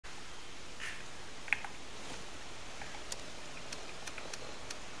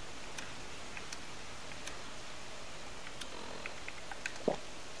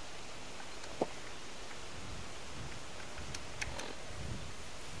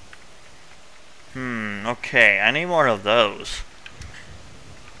Okay, I need more of those.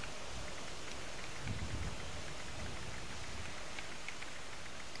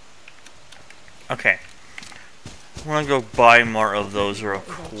 Okay. I'm gonna go buy more of those real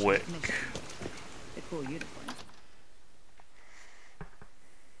quick.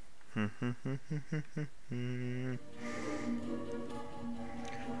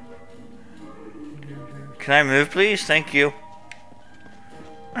 Can I move, please? Thank you.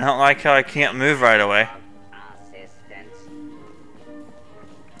 I don't like how I can't move right away.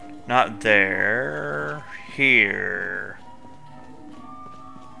 Not there. Here.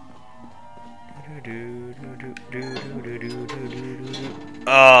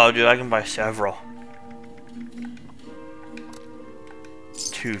 Oh, dude, I can buy several.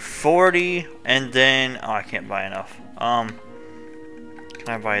 240, and then oh, I can't buy enough. Can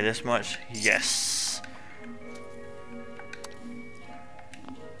I buy this much? Yes.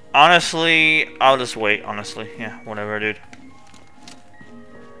 Honestly, I'll just wait. Honestly, yeah, whatever, dude.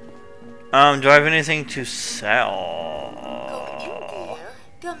 Do I have anything to sell? Oh, dear.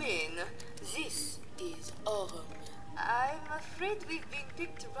 Come in. This is our home. I'm afraid we've been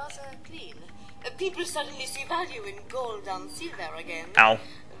picked rather clean. People suddenly see value in gold and silver again. Ow.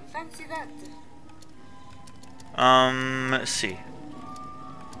 Fancy that. Let's see.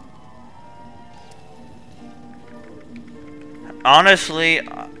 Honestly,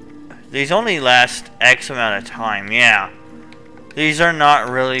 these only last X amount of time, yeah. These are not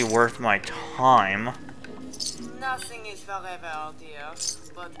really worth my time. Nothing is forever, dear,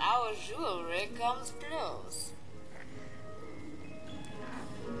 but our jewelry comes close.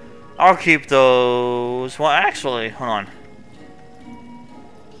 I'll keep those. Well, actually, hold on.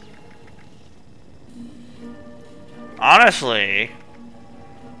 Honestly,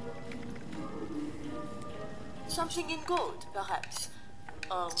 Something in gold, perhaps.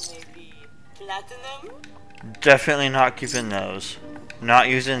 Or maybe platinum? definitely not keeping those. Not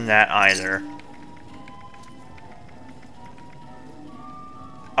using that either.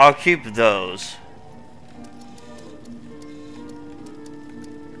 I'll keep those.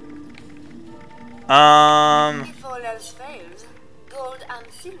 If all else fails, gold and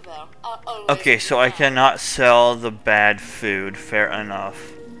silver are always Okay, so I cannot sell the bad food. Fair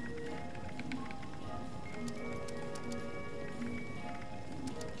enough.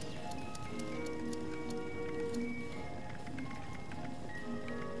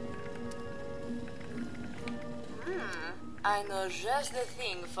 I know just the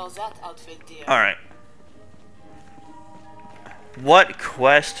thing for that outfit, dear. Alright. What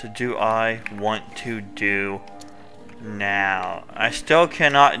quest do I want to do now? I still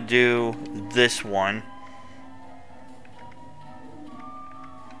cannot do this one.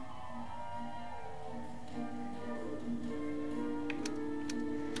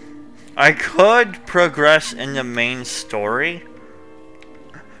 I could progress in the main story,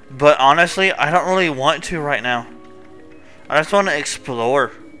 but honestly, I don't really want to right now. I just want to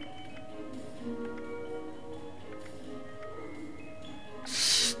explore.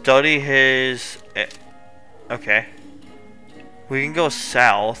 Study his... Okay. We can go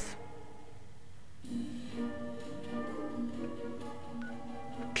south.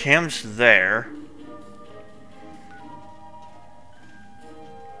 Cam's there.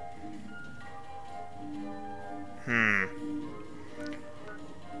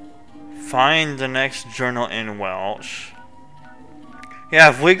 Find the next journal in Welsh. Yeah,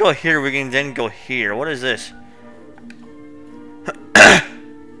 if we go here, we can then go here. What is this?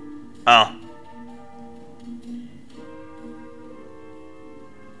 Oh.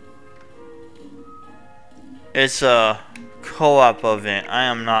 It's a co-op event. I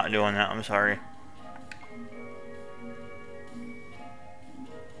am not doing that. I'm sorry.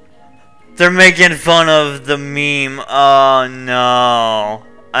 They're making fun of the meme. Oh no.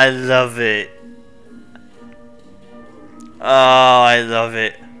 I love it. Oh, I love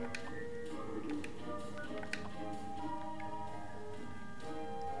it.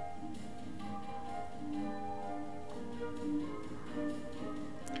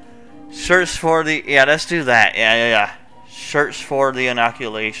 Search for the... Yeah, let's do that. Yeah. Search for the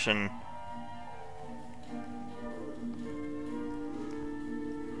inoculation.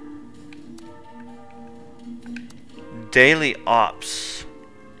 Daily ops.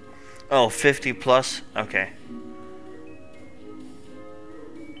 Oh, 50 plus? Okay.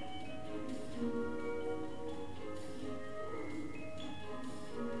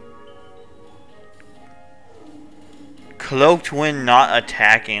 Cloaked when not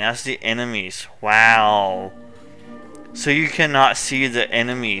attacking. That's the enemies. Wow. So you cannot see the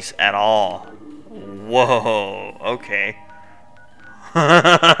enemies at all. Whoa. Okay.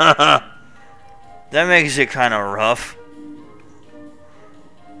 That makes it kind of rough.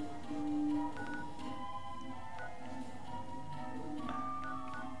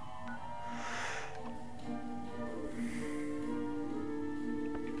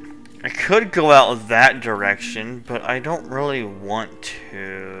 I could go out that direction, but I don't really want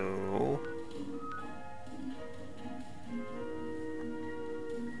to.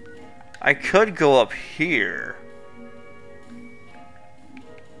 I could go up here.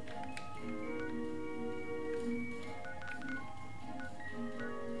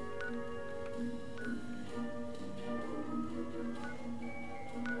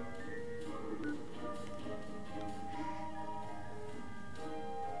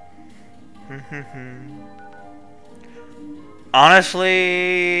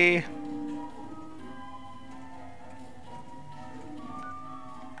 Honestly,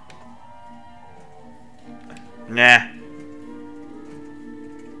 nah.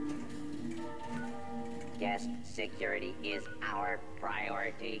 Guest security is our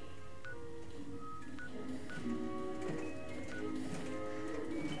priority.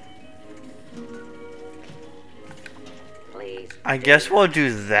 Please. I guess we'll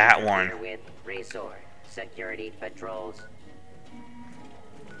do that one. With resort security patrols.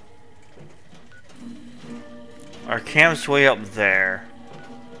 Our camp's way up there.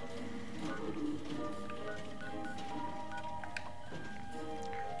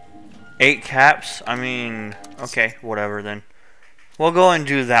 Eight caps? I mean, okay, whatever then. We'll go and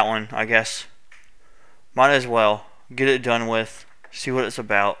do that one, I guess. Might as well. Get it done with. See what it's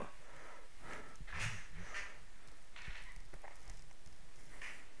about.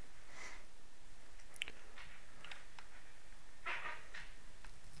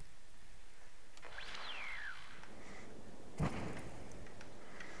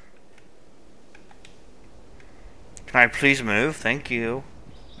 Can I please move? Thank you.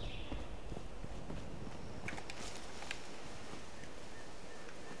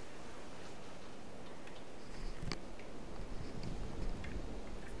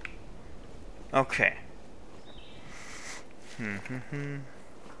 Okay.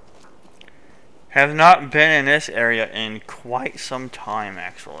 Have not been in this area in quite some time,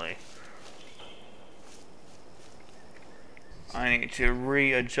 actually. I need to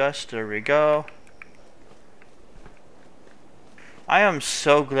readjust. There we go. I am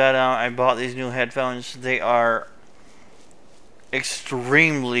so glad I bought these new headphones. They are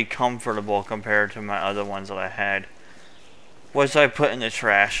extremely comfortable compared to my other ones that I had. What did I put in the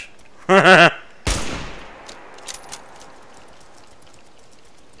trash?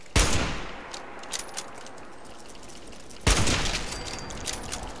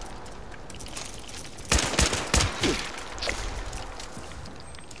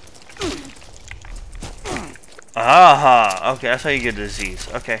 Aha! Okay, that's how you get a disease.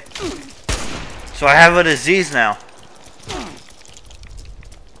 Okay. So I have a disease now.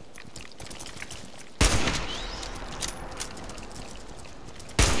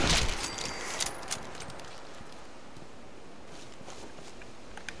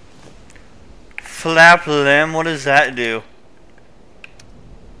 Flap limb, what does that do?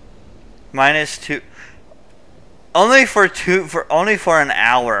 -2. Only for an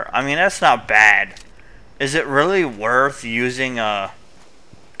hour. I mean, that's not bad. Is it really worth using a...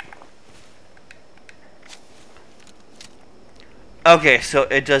 Okay, so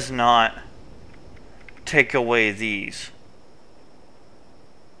it does not take away these.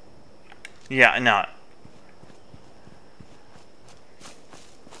 Yeah, no.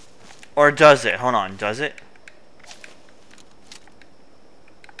 Or does it? Hold on, does it?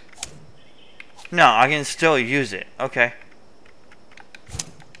 No, I can still use it. Okay.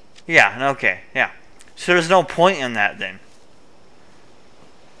 Yeah, okay, yeah. So there's no point in that then.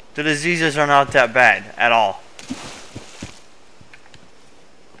 The diseases are not that bad at all.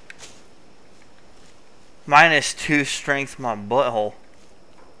 -2 strength, my butthole.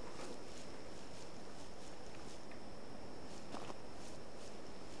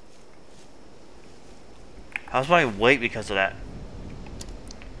 How's my weight because of that?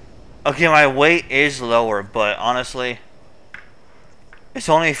 Okay, my weight is lower, but honestly, it's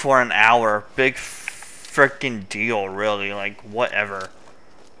only for an hour. Big freaking deal, really. Like, whatever.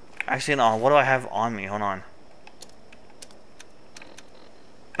 Actually, no, what do I have on me? Hold on.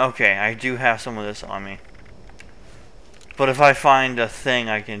 Okay, I do have some of this on me. But if I find a thing,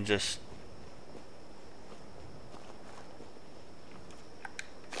 I can just...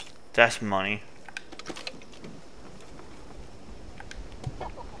 That's money.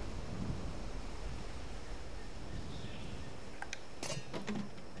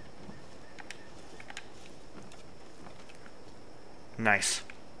 Nice.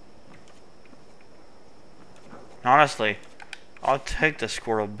 Honestly, I'll take the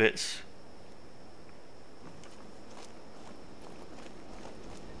squirrel bits.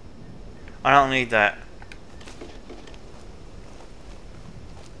 I don't need that.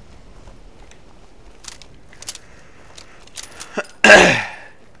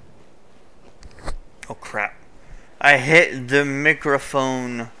 Oh crap. I hit the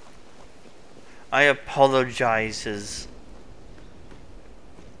microphone. I apologizes.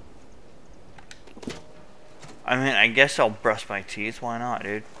 I mean, I guess I'll brush my teeth. Why not,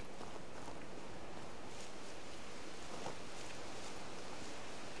 dude?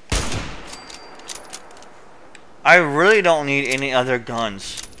 I really don't need any other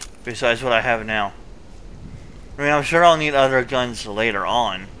guns besides what I have now. I mean, I'm sure I'll need other guns later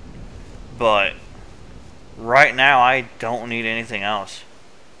on, but right now I don't need anything else.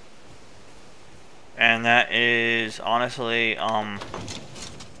 And that is honestly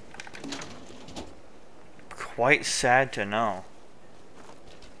quite sad to know.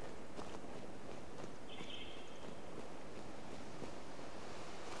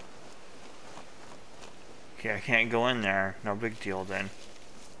 Okay, I can't go in there. No big deal then.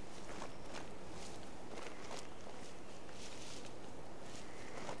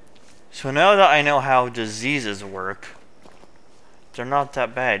 So now that I know how diseases work, they're not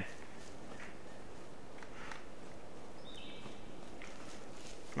that bad.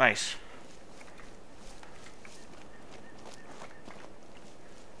 Nice.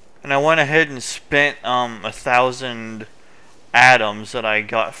 And I went ahead and spent 1,000 atoms that I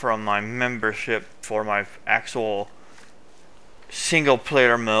got from my membership for my actual single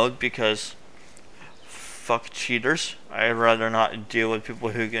player mode, because fuck cheaters. I'd rather not deal with people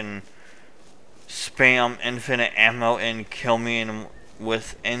who can spam infinite ammo and kill me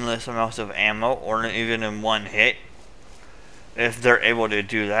with endless amounts of ammo, or even in one hit. If they're able to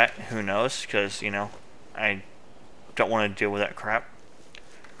do that, who knows, because, you know, I don't want to deal with that crap.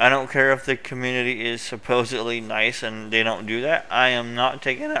 I don't care if the community is supposedly nice and they don't do that. I am not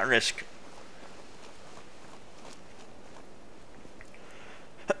taking that risk.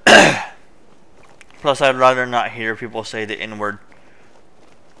 Plus, I'd rather not hear people say the N-word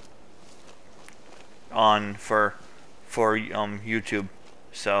on for YouTube.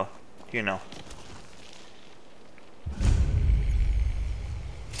 So, you know.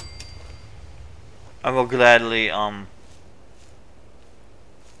 I will gladly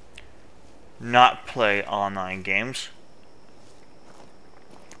not play online games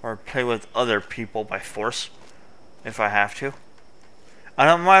or play with other people by force if I have to. I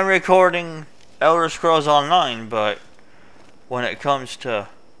don't mind recording Elder Scrolls Online, but when it comes to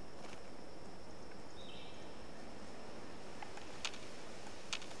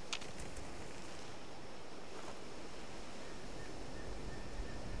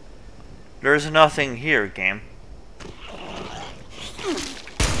there's nothing here, game.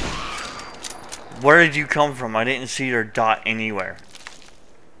 Where did you come from? I didn't see your dot anywhere.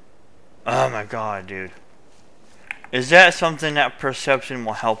 Oh my god, dude. Is that something that perception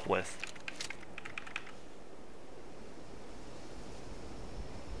will help with?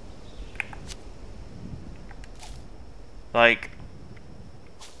 Like,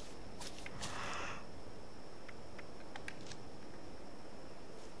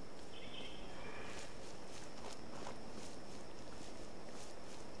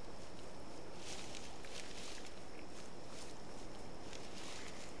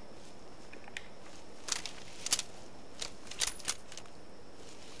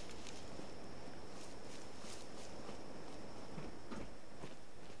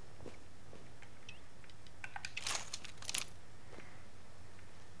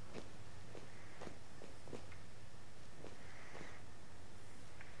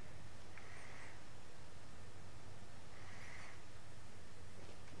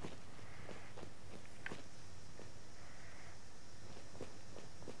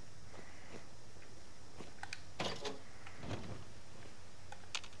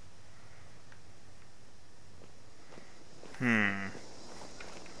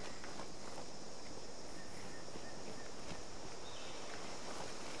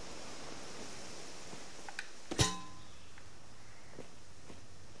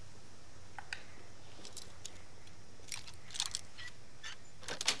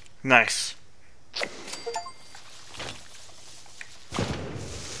 nice.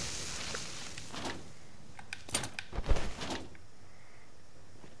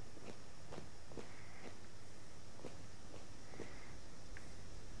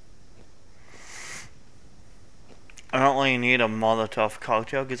 I don't really need a Molotov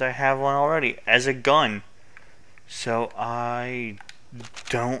cocktail because I have one already as a gun. So I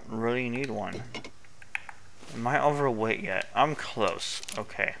don't really need one. Am I overweight yet? I'm close.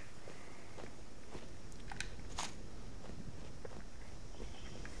 Okay.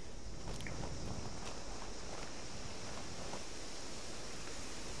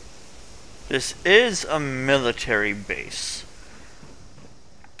 This is a military base.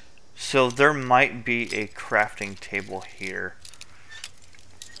 So there might be a crafting table here.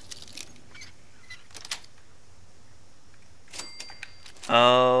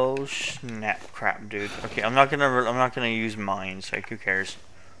 Oh snap crap, dude. Okay, I'm not gonna use mines. Like, who cares?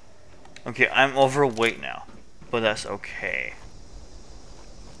 Okay, I'm overweight now, but that's okay.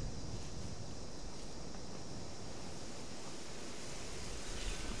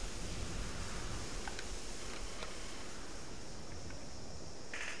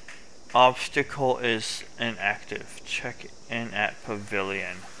 Obstacle is inactive. Check in at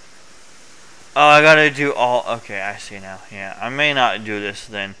pavilion. Oh, I gotta do all. Okay, I see now. Yeah, I may not do this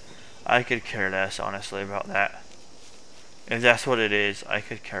then. I could care less, honestly, about that. If that's what it is, I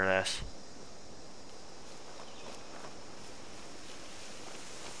could care less.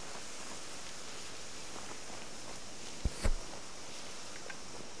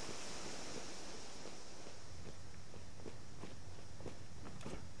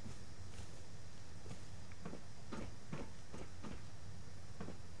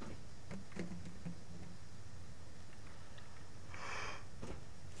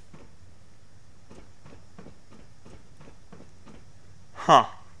 Huh.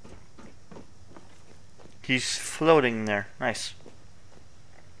 He's floating there. Nice.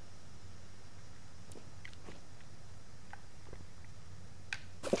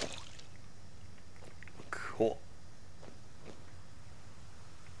 Cool.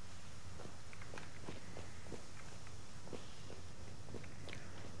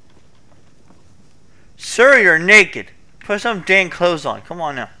 Sir, you're naked. Put some dang clothes on. Come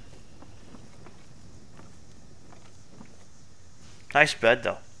on now. Nice bed,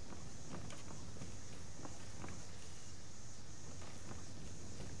 though.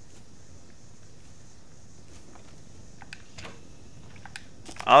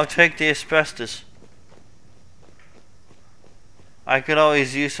 I'll take the asbestos. I could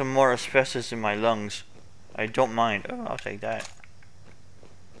always use some more asbestos in my lungs. I don't mind. Oh, I'll take that.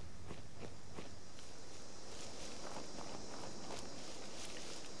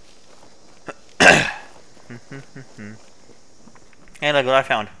 Hey, look what I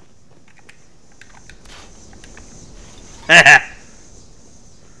found.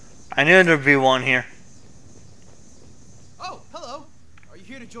 I knew there'd be one here. Oh, hello. Are you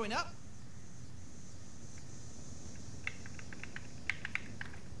here to join up?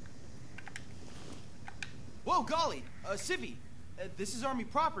 Whoa, golly. Civvy, this is Army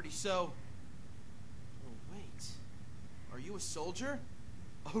property, so... Oh, wait. Are you a soldier?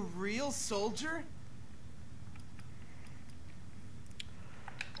 A real soldier?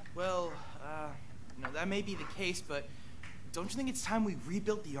 Well, that may be the case, but don't you think it's time we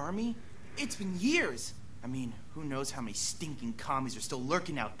rebuilt the army? It's been years. I mean, who knows how many stinking commies are still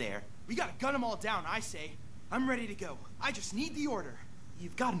lurking out there. We gotta gun them all down, I say. I'm ready to go. I just need the order.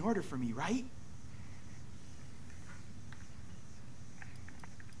 You've got an order for me, right?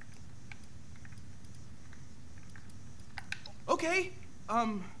 Okay.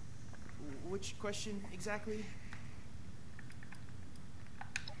 Which question exactly?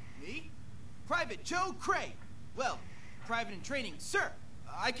 Me? Private Joe Cray. Well, private in training, sir.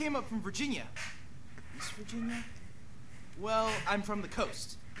 I came up from Virginia. East Virginia? Well, I'm from the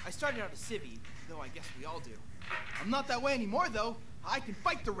coast. I started out as civvy, though I guess we all do. I'm not that way anymore, though. I can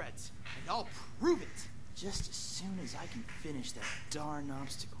fight the Reds, and I'll prove it. Just as soon as I can finish that darn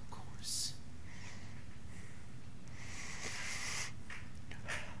obstacle course.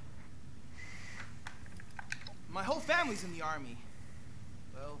 My whole family's in the army.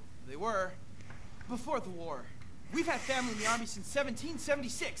 Well, they were. Before the war. We've had family in the army since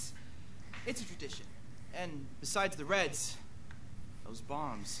 1776. It's a tradition. And besides the Reds, those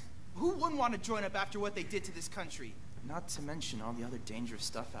bombs. Who wouldn't want to join up after what they did to this country? Not to mention all the other dangerous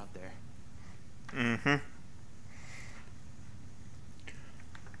stuff out there. Mm-hmm.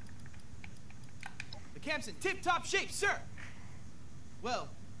 The camp's in tip-top shape, sir! Well,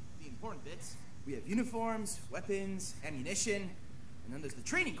 the important bits. We have uniforms, weapons, ammunition, and then there's the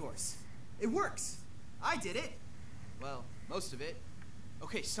training course. It works. I did it. Well, most of it.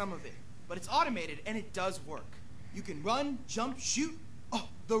 Okay, some of it. But it's automated and it does work. You can run, jump, shoot. Oh,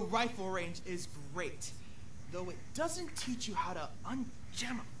 the rifle range is great. Though it doesn't teach you how to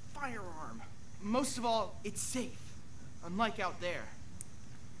unjam a firearm. Most of all, it's safe. Unlike out there.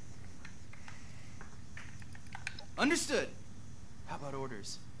 Understood. How about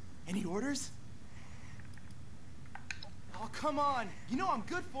orders? Any orders? Oh, come on. You know I'm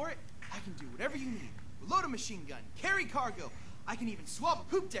good for it. I can do whatever you need. Reload a machine gun, carry cargo. I can even swab a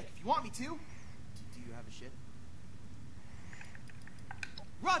poop deck if you want me to. Do you have a ship?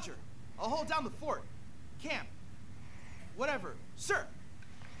 Roger. I'll hold down the fort. Camp. Whatever. Sir.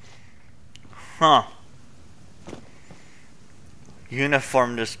 Huh.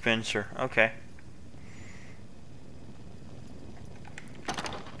 Uniform dispenser. Okay.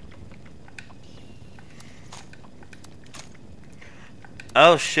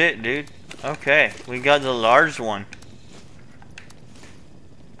 Oh shit, dude. Okay, we got the large one.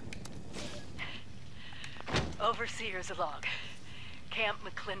 Overseer's log. Camp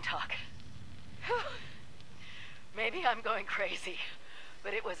McClintock. Whew. Maybe I'm going crazy,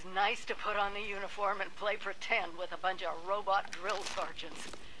 but it was nice to put on the uniform and play pretend with a bunch of robot drill sergeants.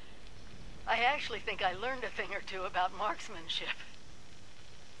 I actually think I learned a thing or two about marksmanship.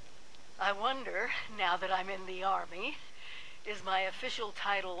 I wonder, now that I'm in the Army, is my official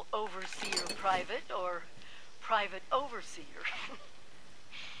title Overseer Private or Private Overseer?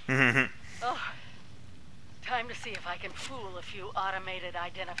 Oh, time to see if I can fool a few automated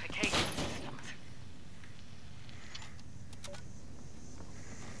identification systems.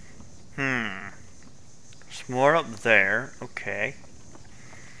 There's more up there. Okay.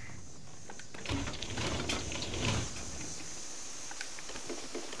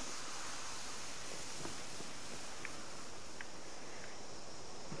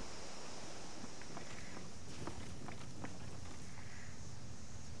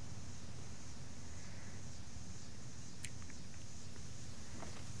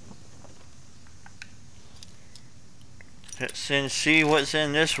 Let's then see what's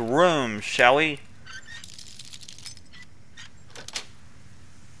in this room, shall we?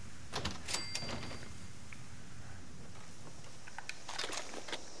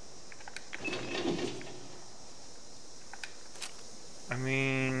 I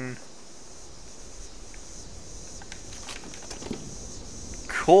mean,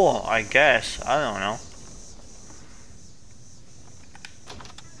 cool, I guess. I don't know.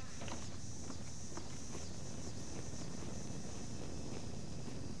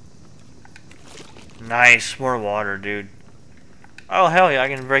 Nice, more water, dude. Oh, hell yeah, I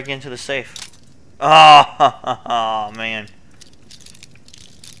can break into the safe. Oh, man.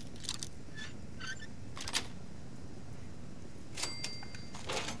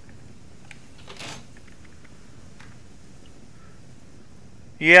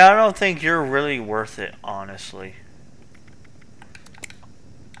 Yeah, I don't think you're really worth it, honestly.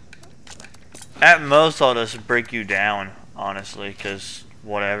 At most, I'll just break you down, honestly, because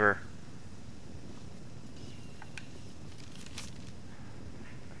whatever.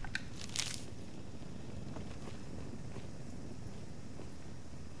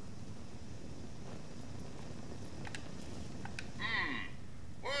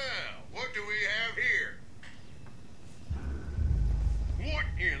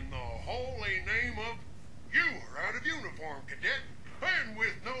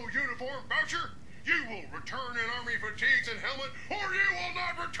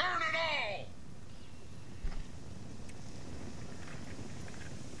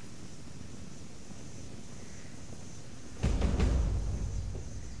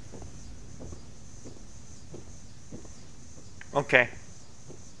 Okay.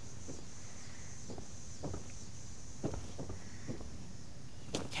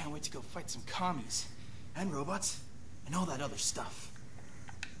 Can't wait to go fight some commies and robots and all that other stuff.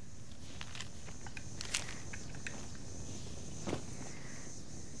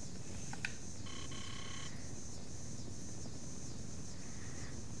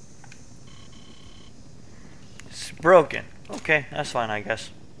 It's broken. Okay, that's fine, I guess.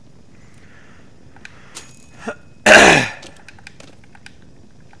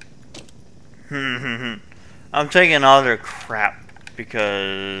 I'm taking all their crap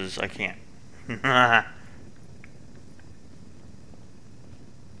because I can't.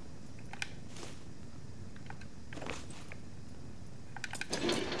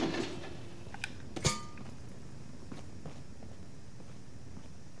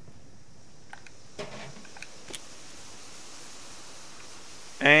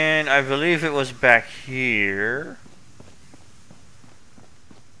 And I believe it was back here.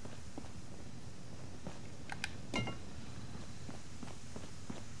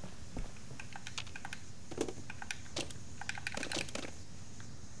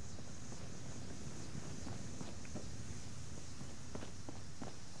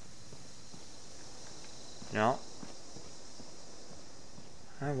 No.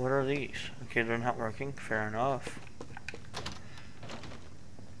 What are these? Okay, they're not working. Fair enough.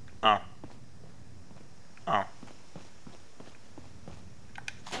 Oh. Oh.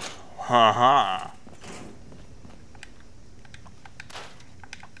 Haha.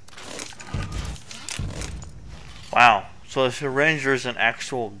 Wow. So the syringer is an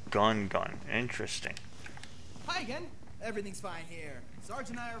actual gun. Interesting. Hi again. Everything's fine here.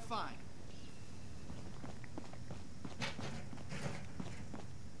 Sarge and I are fine.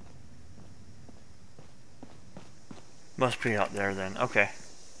 Must be out there then. Okay.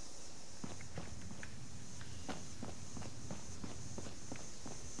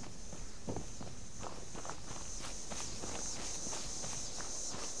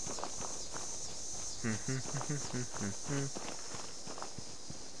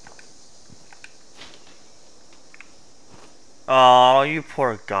 Oh, you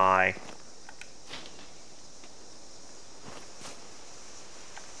poor guy.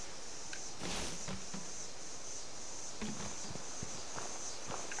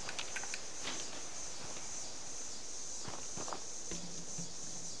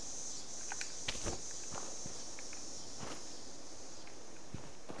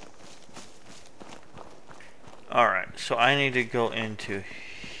 Alright, so I need to go into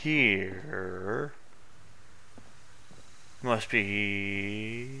here. Must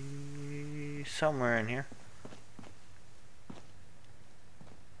be somewhere in here.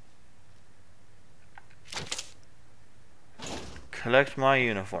 Collect my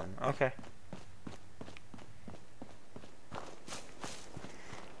uniform. Okay.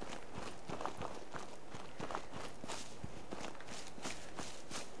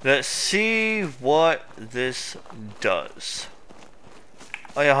 Let's see what this does.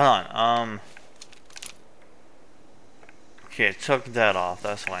 Oh yeah, hold on. Okay, it took that off.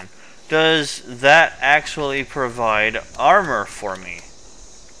 That's fine. Does that actually provide armor for me?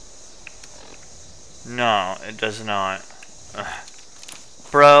 No, it does not. Ugh.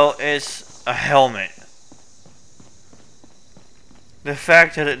 Bro, it's a helmet. The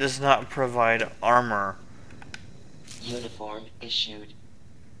fact that it does not provide armor. Uniform issued.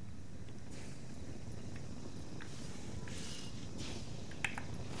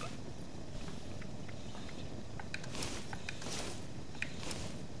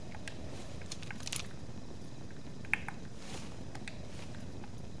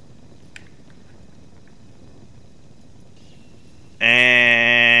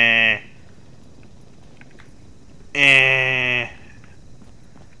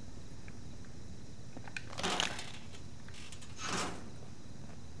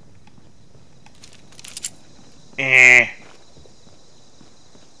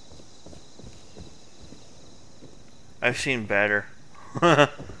 I've seen better.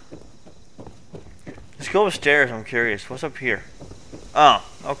 Let's go upstairs, I'm curious. What's up here? Oh,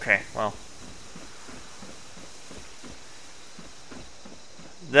 okay, well.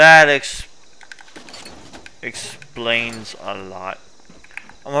 That explains a lot.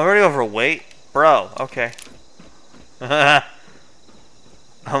 I'm already overweight? Bro, okay. I'm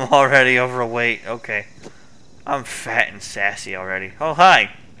already overweight, okay. I'm fat and sassy already. Oh,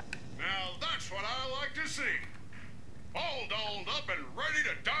 hi. Now that's what I like to see. All dolled up and ready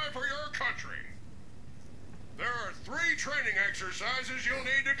to die for your country. There are 3 training exercises you'll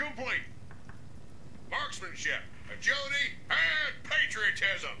need to complete. Marksmanship, agility, and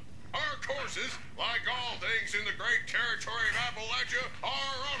patriotism. Our courses, like all things in the great territory of Appalachia,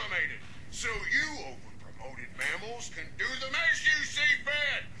 are automated. So you overpromoted mammals can do them as you see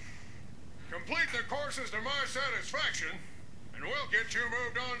fit. Complete the courses to my satisfaction, and we'll get you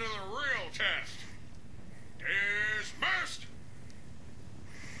moved on to the real test. Dismissed!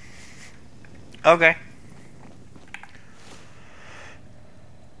 Okay.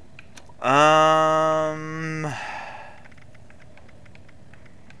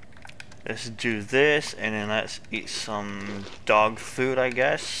 Let's do this, and then let's eat some dog food, I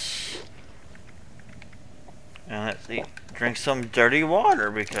guess. And let's drink some dirty water,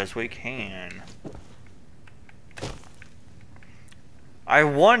 because we can. I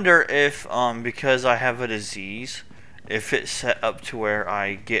wonder if, because I have a disease, if it's set up to where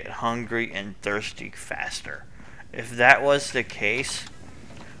I get hungry and thirsty faster. If that was the case,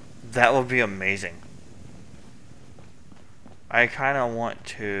 that would be amazing. I kind of want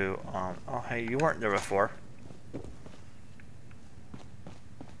to, oh hey, you weren't there before.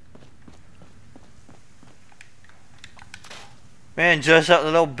 Man, just that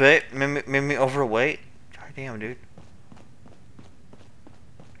little bit made me overweight. God damn, dude.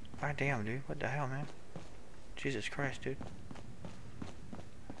 God damn, dude. What the hell, man? Jesus Christ, dude.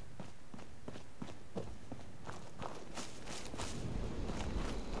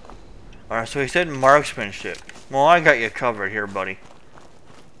 Alright, so he said marksmanship. Well, I got you covered here, buddy.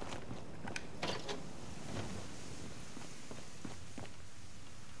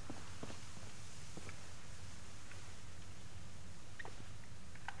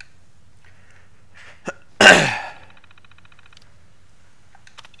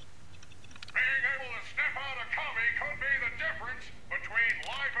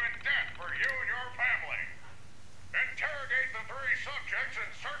 subjects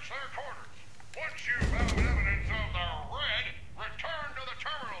and search their quarters. Once you've found evidence of the red, return to the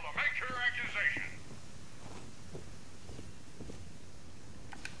terminal to make your accusation.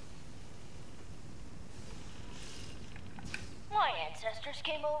 My ancestors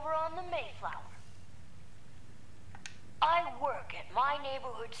came over on the Mayflower. I work at my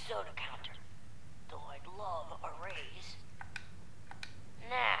neighborhood soda counter, though I'd love a raise.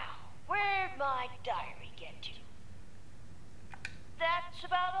 Now, where'd my diary get to? That's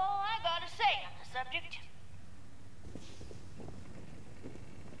about all I gotta say on the subject.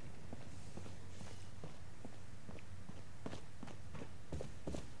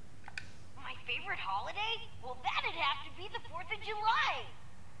 My favorite holiday? Well, that'd have to be the 4th of July.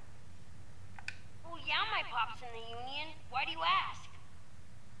 Well, yeah, my pop's in the Union. Why do you ask?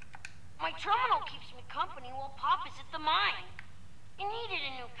 My terminal keeps me company while Pop is at the mine. I needed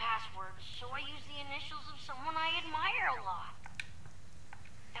a new password, so I used the initials of someone I admire a lot.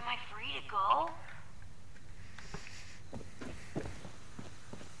 Am I free to go?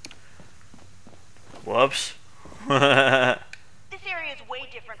 Whoops. This area is way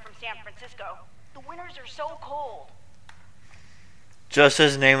different from San Francisco. The winters are so cold. Just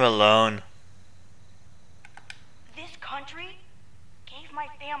his name alone. This country gave my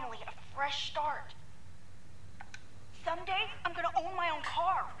family a fresh start. Someday, I'm gonna own my own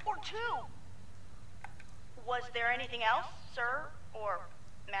car, or 2. Was there anything else, sir? Or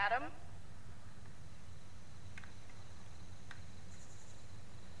madam?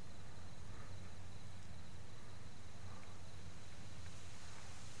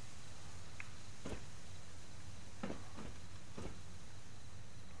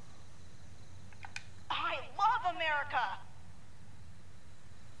 I love America!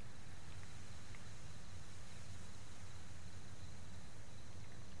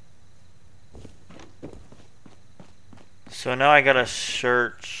 So now I gotta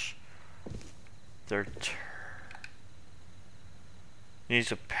search their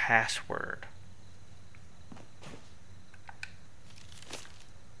needs a password.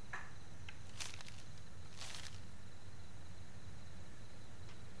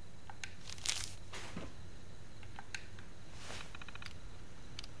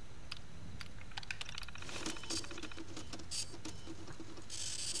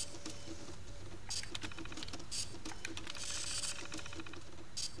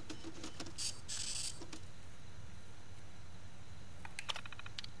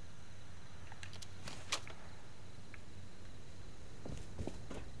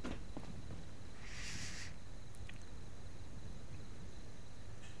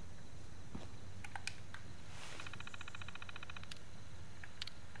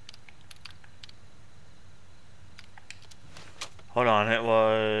 Hold on, it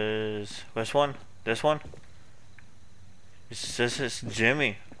was this one? This one? This is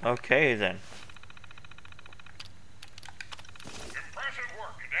Jimmy. Okay then. Impressive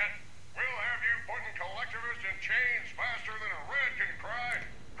work, Cadet. We'll have you putting collectivists in chains faster than a red can cry.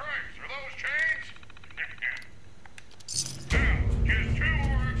 Craigs, are those chains? Now, just 2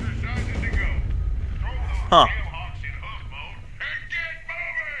 more exercises to go. Throw those jailhawks in hoof mode and get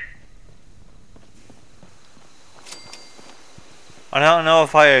moving! I don't know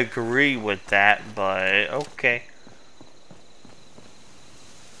if I agree with that, but okay.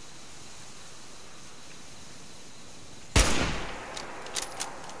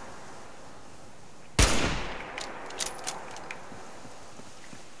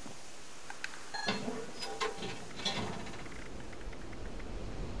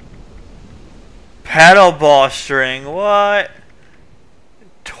 Paddleball string, what?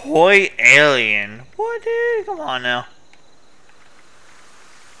 Toy alien. What, dude? Come on now.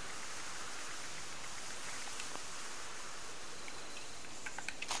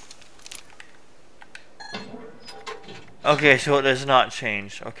 Okay, so it does not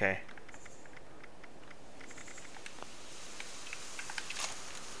change. Okay.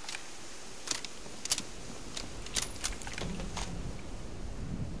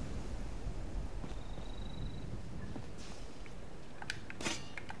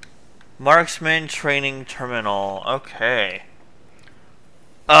 Marksman training terminal. Okay.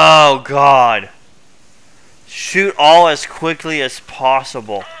 Oh God. Shoot all as quickly as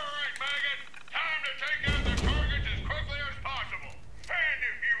possible. Alright, maggot. Time to take out the targets as quickly as possible. And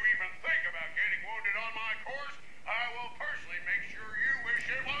if you even think about getting wounded on my course, I will personally make sure you wish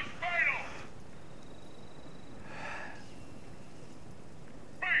it was fatal.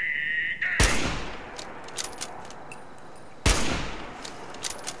 Begin!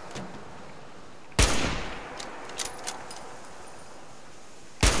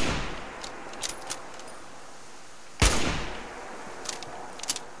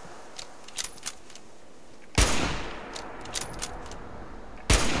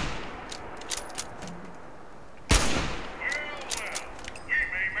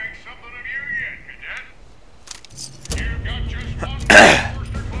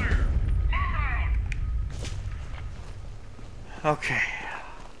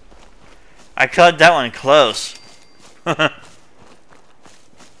 I cut that one close. I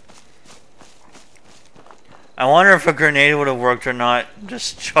wonder if a grenade would have worked or not.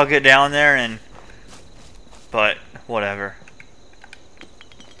 Just chuck it down there and... But, whatever.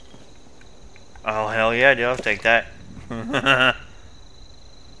 Oh, hell yeah, dude. I'll take that.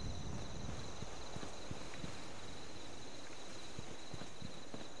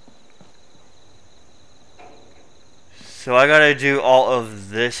 So I gotta do all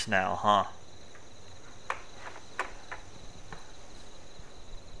of this now, huh?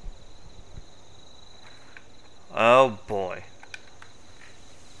 Oh boy.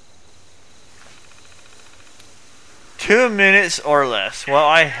 2 minutes or less. Well,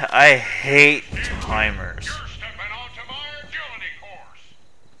 I hate timers. You're stepping onto my agility course.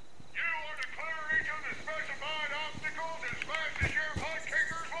 You are to clear each of the specified obstacles as fast as your butt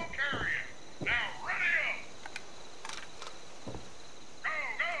kickers will carry you. Now ready up. Go,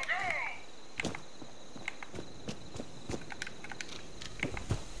 go, go!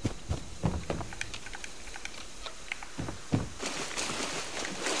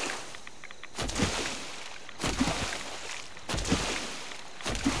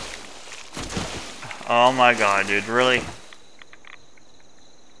 Oh my god, dude, really?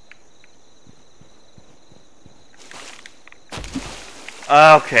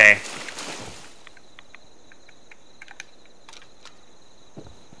 Okay.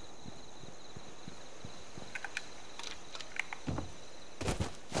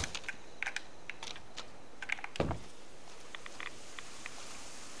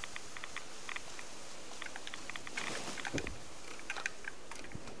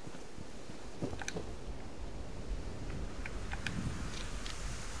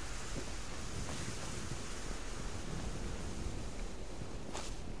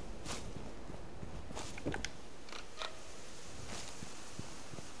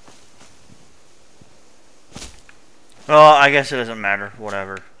 Well, I guess it doesn't matter.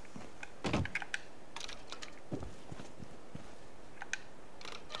 Whatever.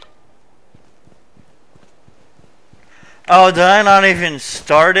 Oh, did I not even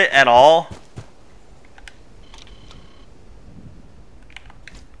start it at all?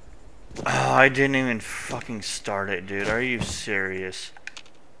 Oh, I didn't even fucking start it, dude. Are you serious?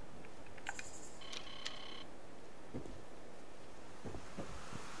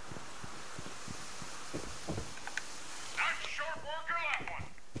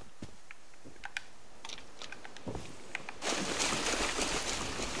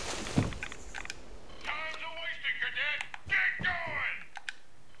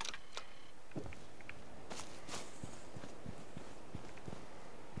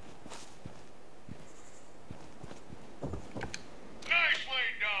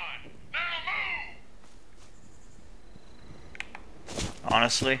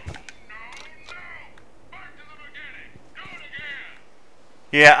 Honestly.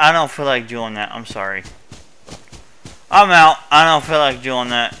 Yeah, I don't feel like doing that. I'm sorry. I'm out. I don't feel like doing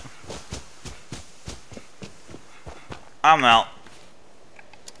that. I'm out.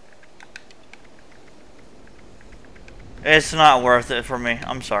 It's not worth it for me.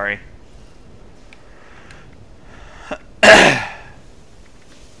 I'm sorry. We're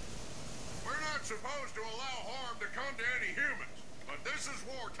not supposed to allow harm to come to any humans, but this is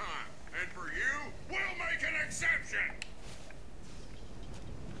wartime, and for you, we'll make an exception.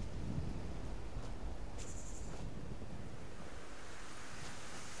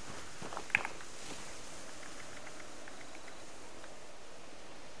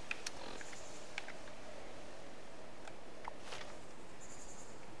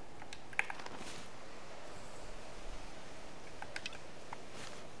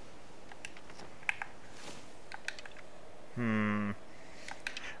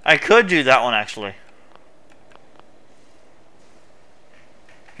 I could do that one actually.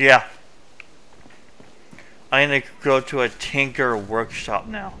 Yeah. I need to go to a tinker workshop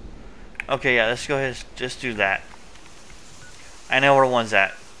now. Okay, yeah, let's go ahead and just do that. I know where one's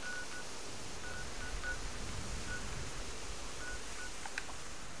at.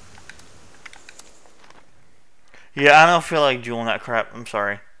 Yeah, I don't feel like doing that crap. I'm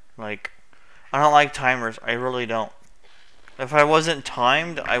sorry. Like, I don't like timers. I really don't. If I wasn't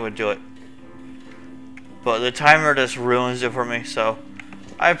timed, I would do it. But the timer just ruins it for me, so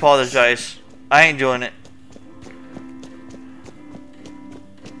I apologize. I ain't doing it.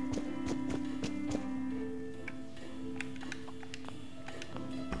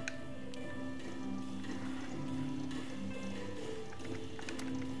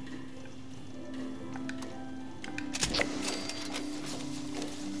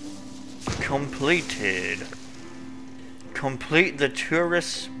 Completed. Complete the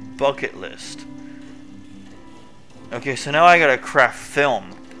tourist bucket list. Okay, so now I gotta craft film.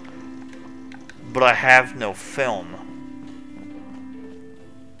 But I have no film.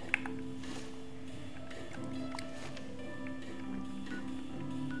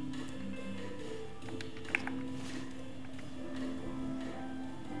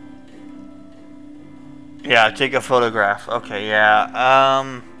 Yeah, take a photograph. Okay,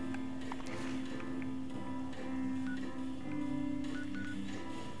 yeah.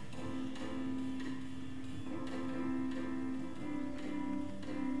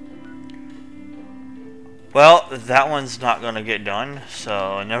 Well, that one's not gonna get done,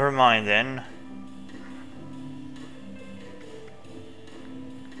 so never mind then.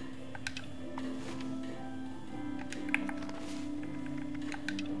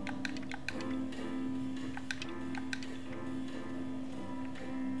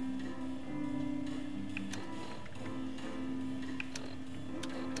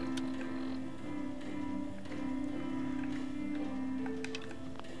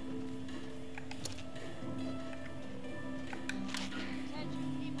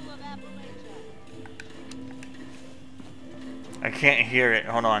 I can't hear it.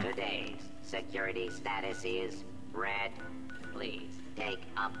 Hold on. Today's security status is red. Please take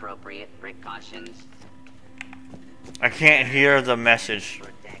appropriate precautions. I can't hear the message.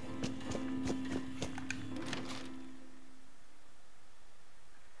 Protect.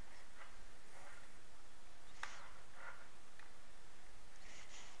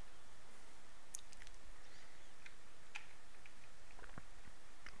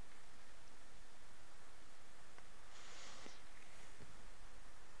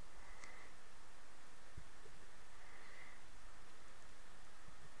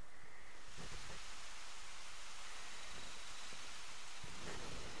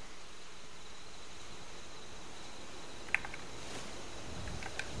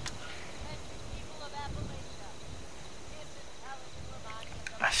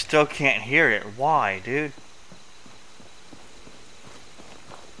 I still can't hear it. Why, dude?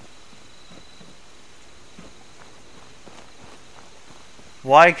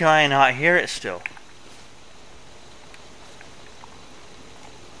 Why can I not hear it still?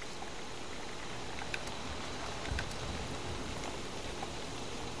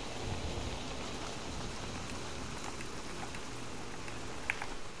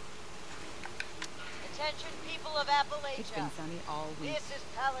 Attention, people of Appalachia. It's been sunny all week. This is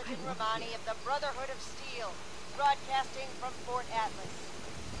Paladin Romani of the Brotherhood of Steel, broadcasting from Fort Atlas.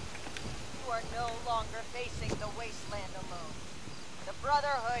 You are no longer facing the wasteland alone. The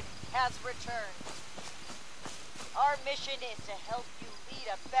Brotherhood has returned. Our mission is to help you lead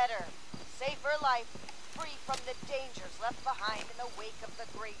a better, safer life, free from the dangers left behind in the wake of the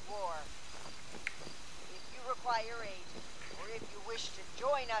Great War. If you require aid, or if you wish to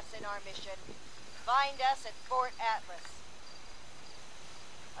join us in our mission, find us at Fort Atlas.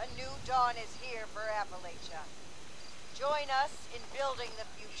 A new dawn is here for Appalachia. Join us in building the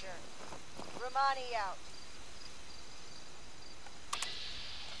future. Romani out.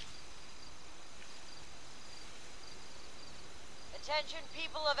 Attention,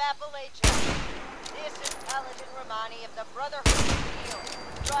 people of Appalachia. This is Paladin Romani of the Brotherhood of Steel,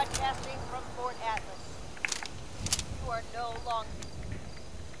 broadcasting from Fort Atlas. You are no longer...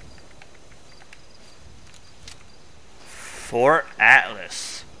 Fort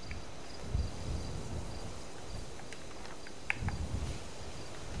Atlas.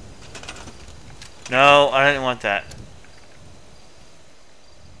 No, I didn't want that.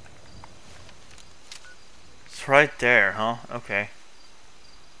 It's right there, huh? Okay.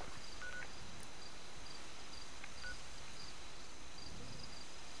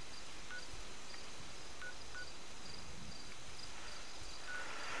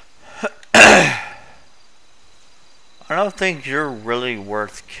 I don't think you're really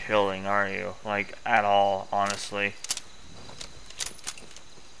worth killing, are you? Like, at all, honestly.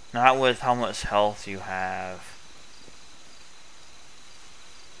 Not with how much health you have.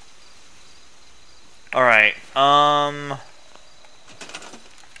 Alright,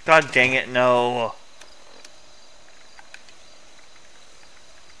 God dang it, no.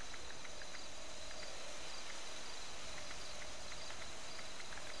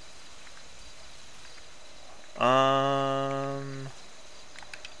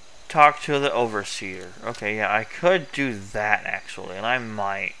 Talk to the overseer. Okay, yeah, I could do that actually, and I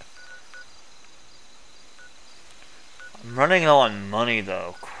might. I'm running low on money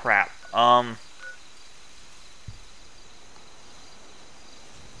though. Crap.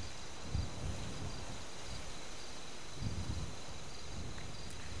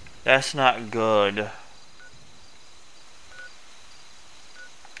 That's not good.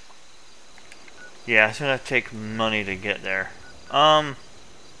 Yeah, it's gonna take money to get there. Well,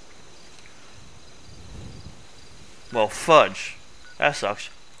 fudge. That sucks.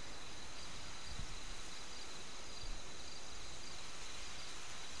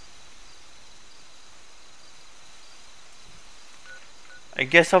 I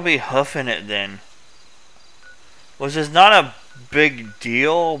guess I'll be huffing it then. Which is not a big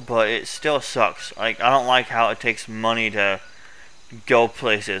deal, but it still sucks. Like, I don't like how it takes money to go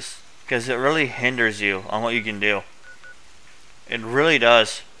places. Because it really hinders you on what you can do. It really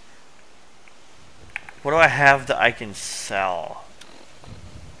does. What do I have that I can sell?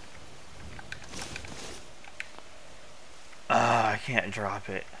 I can't drop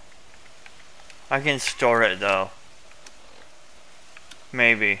it. I can store it though.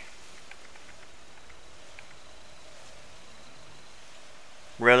 Maybe.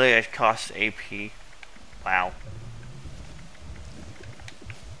 Really? It costs AP? Wow.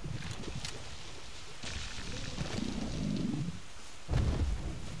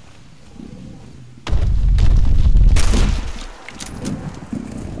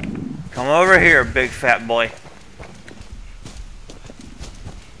 Come over here, big fat boy.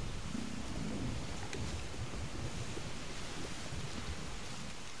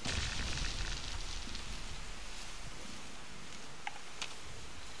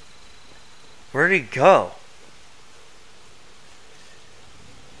 Where'd he go?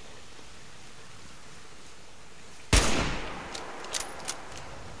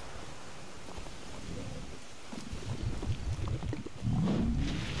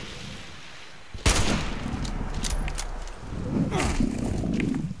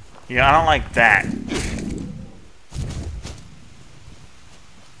 Yeah, I don't like that.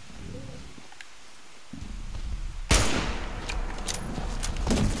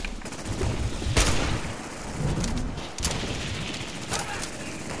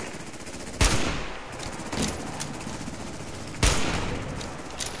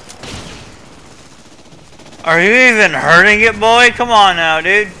 Are you even hurting it, boy? Come on now,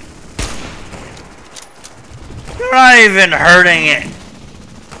 dude. You're not even hurting it.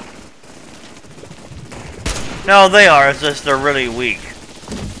 No, they are. It's just they're really weak.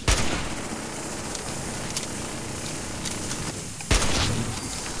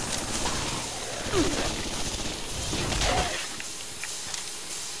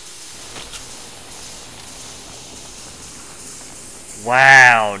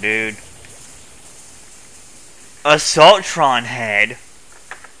 Wow, dude. Assaultron head.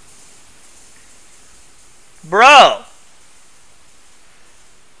 Bro.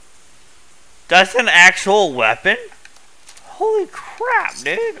 That's an actual weapon? Holy crap,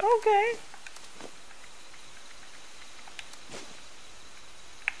 dude. Okay.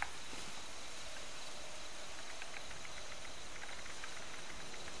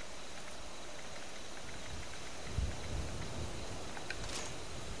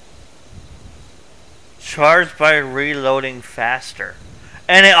 Charged by reloading faster.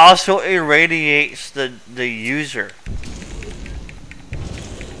 And it also irradiates the user.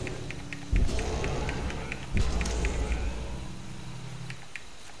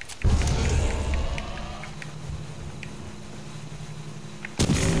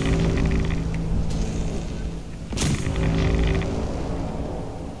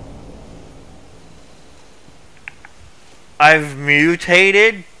 I've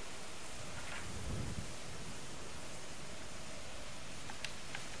mutated.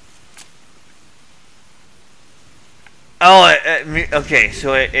 Oh, okay,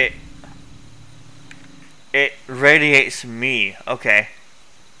 so it radiates me. Okay.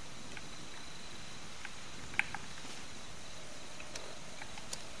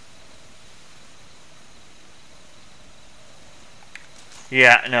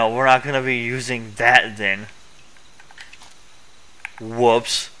 Yeah, no, we're not gonna be using that then.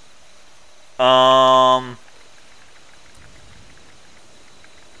 Whoops.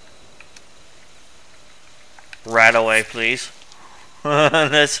 Right away, please.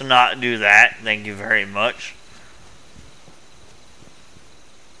 Let's not do that. Thank you very much.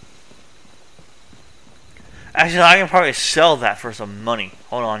 Actually, I can probably sell that for some money.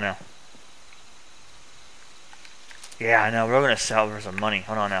 Hold on now. Yeah, I know. We're gonna sell it for some money.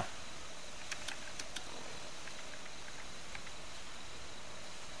 Hold on now.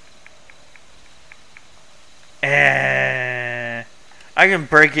 I can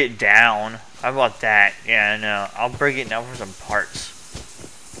break it down. How about that? Yeah, no. I'll break it down for some parts.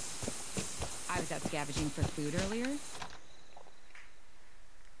 I was out scavenging for food earlier.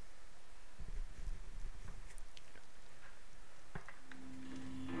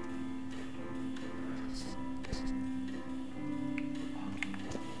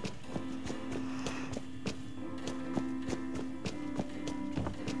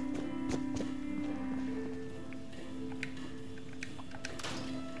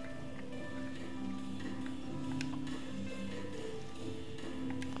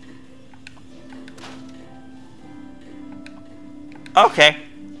 Okay.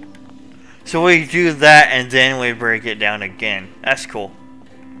 So we do that and then we break it down again. That's cool.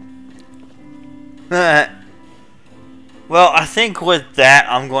 Well, I think with that,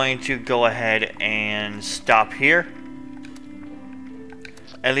 I'm going to go ahead and stop here.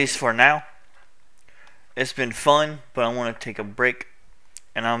 At least for now. It's been fun, but I want to take a break.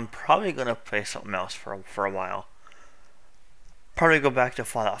 And I'm probably going to play something else for a while. Probably go back to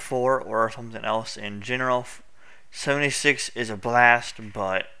Fallout 4 or something else in general. 76 is a blast,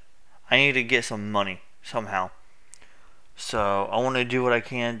 but I need to get some money somehow. So I want to do what I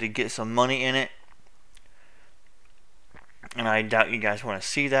can to get some money in it. And I doubt you guys want to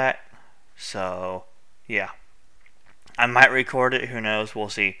see that. So, yeah. I might record it. Who knows? We'll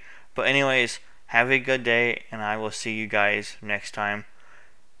see. But anyways, have a good day. And I will see you guys next time.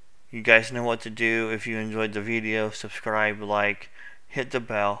 You guys know what to do. If you enjoyed the video, subscribe, like, hit the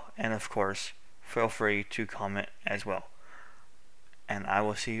bell. And of course, feel free to comment as well. And I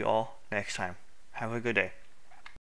will see you all next time. Have a good day.